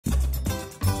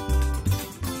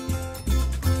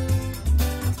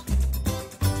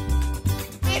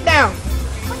Get down.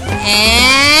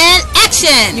 And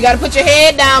action. You gotta put your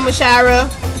head down, Mashira.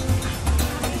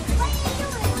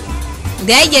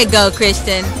 There you go,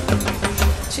 Kristen.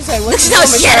 She said, "What you doing,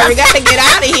 Mashira? We gotta get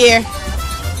out of here."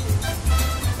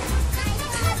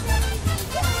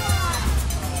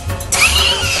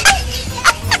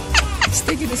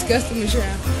 Sticky, disgusting,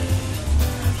 Mashira.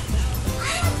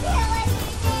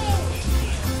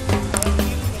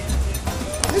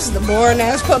 This is the boring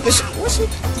ass puppet show. What's she?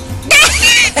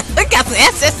 Look at some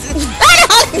ancestors. You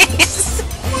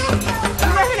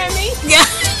laughing at me? Yeah.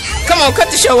 Come on, cut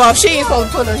the show off. She ain't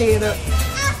supposed to put her head up.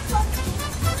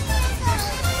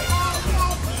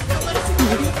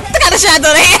 Look at the shot on the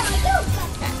head.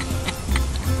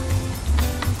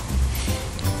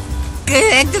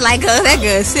 Good, acting like her. That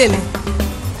girl is silly.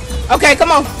 Okay,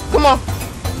 come on. Come on.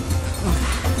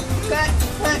 Cut.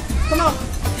 Come on.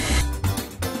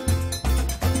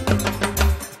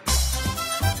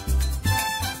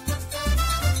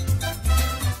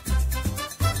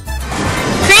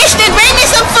 Kristen, bring me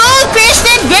some food,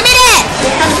 Kristen. Give me that.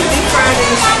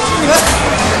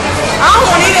 I don't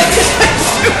want to eat it.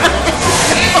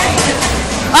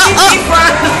 Keep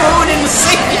frying the food in the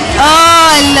sink.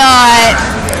 Oh, Lord.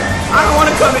 I don't want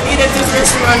to come and eat at this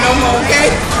restaurant no more,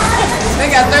 okay? They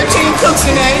got 13 cooks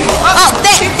in there. Oh,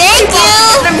 thank you.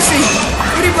 Let me see.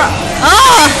 What do you brought?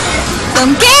 Oh,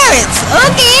 some carrots.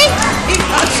 Okay.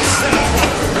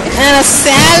 And a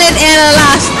salad and a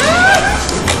lobster.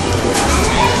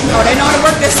 Oh, they know how to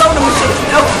work that soda machine.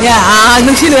 No. Yeah,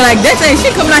 look, she look like that thing.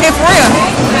 She coming out here for real.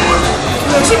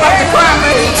 Look, she like the crime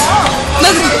lady.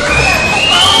 Look.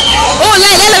 Oh,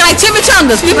 they look like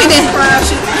chimichangas. Give me that.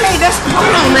 Hey, that's,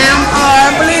 hold on, ma'am.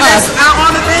 I believe that's our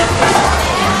honor thing.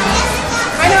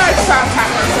 I know it's our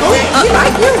tacos. She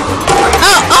like you.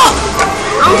 Oh.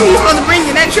 I don't think you're supposed to bring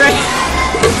you that tray.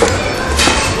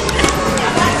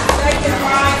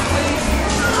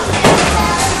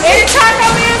 Any taco,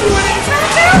 ma'am? You want any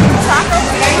taco? Taco,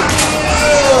 okay.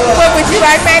 What would you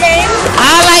like, madam?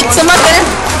 I like some of it.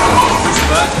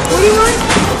 What do you want?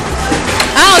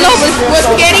 I don't know. What,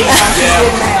 spaghetti?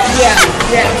 Yeah.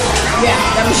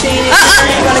 That machine is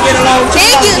ain't gonna get along.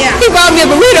 Thank you. Yeah. He brought me a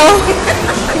burrito.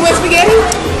 You want spaghetti?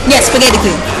 Yes, spaghetti,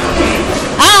 please.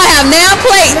 I don't have nail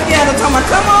plate. Look at her talking about,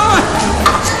 come on.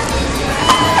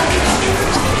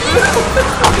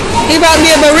 He brought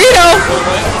me a burrito.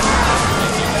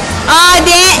 Oh,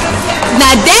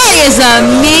 now that is a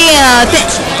meal.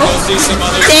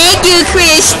 Thank you,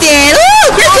 Kristen. Ooh,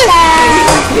 Kristen.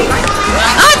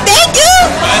 Oh, thank you.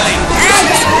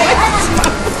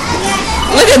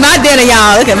 Look at my dinner,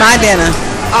 y'all. Look at my dinner.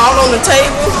 All on the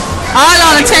table. All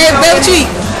on the table. Baby, what you eat?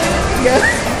 Yeah.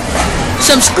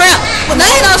 Some scrimp. Well,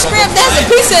 that ain't no scrimp. That's a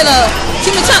piece of the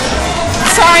chimichanga.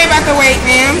 Sorry about the wait,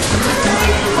 ma'am.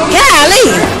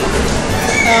 Golly.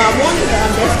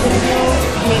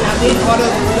 I did order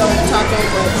the taco,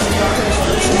 but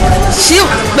Shoot.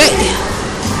 Wait.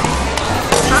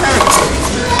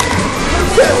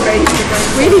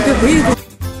 Really good.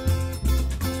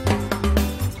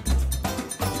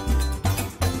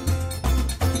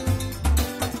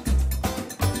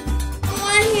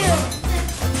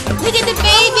 Look at the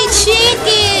baby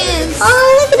chickens. Oh,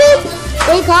 look at it.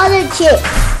 They call it chick.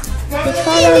 They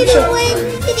call it chick.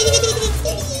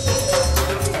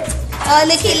 Oh,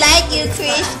 look, he like you,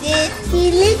 Kristen.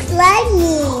 He looks like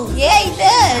me. Yeah, he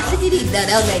does. Look at he. No,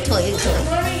 that was like Toya.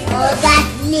 Oh, that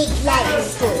looks like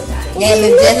me. Yeah, it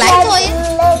looks just like Toya.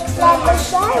 Looks like a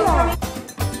Shira.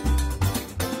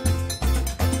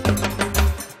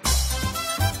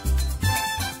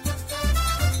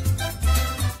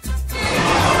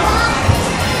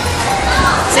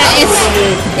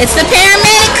 It's the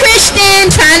paramedic Christian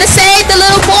trying to save the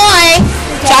little boy.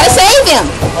 Try to save him.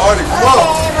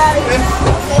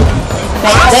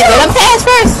 Let him pass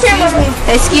first.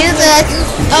 Excuse us.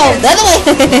 Oh, the other way.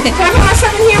 Can I put my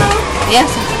something here? Yes.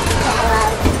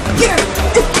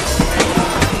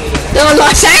 Oh Lord,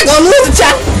 I ain't gonna lose the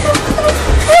child.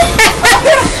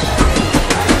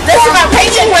 This is my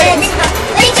paycheck.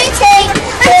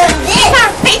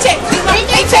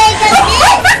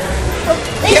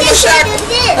 Give me a shot.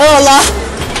 Oh Lord,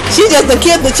 she just done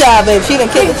killed the child, baby. She done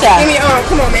killed the child. Give me your arm.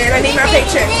 Come on, man. I need my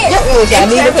paycheck. I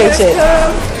need a paycheck.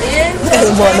 Look at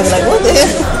the boy looking like, what the hell?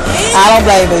 I don't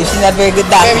blame her. She's not a very good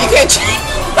doctor. Baby, you can't change.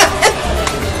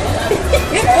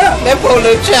 That poor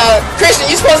little child. Christian,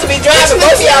 you're supposed to be driving.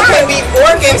 Both of y'all couldn't be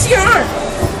working. It's your arm.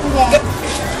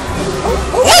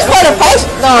 That's for the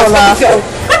patient. No, Lord. Okay.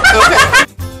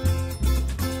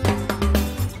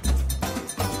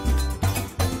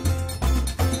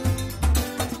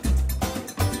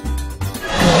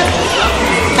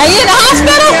 Are you in the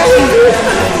hospital?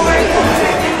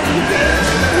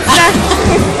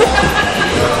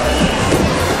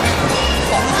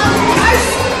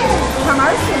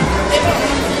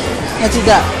 What you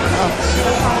got? Oh.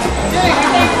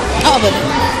 Oh, but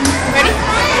Ready?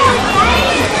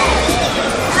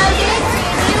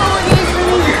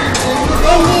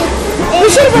 We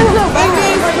should have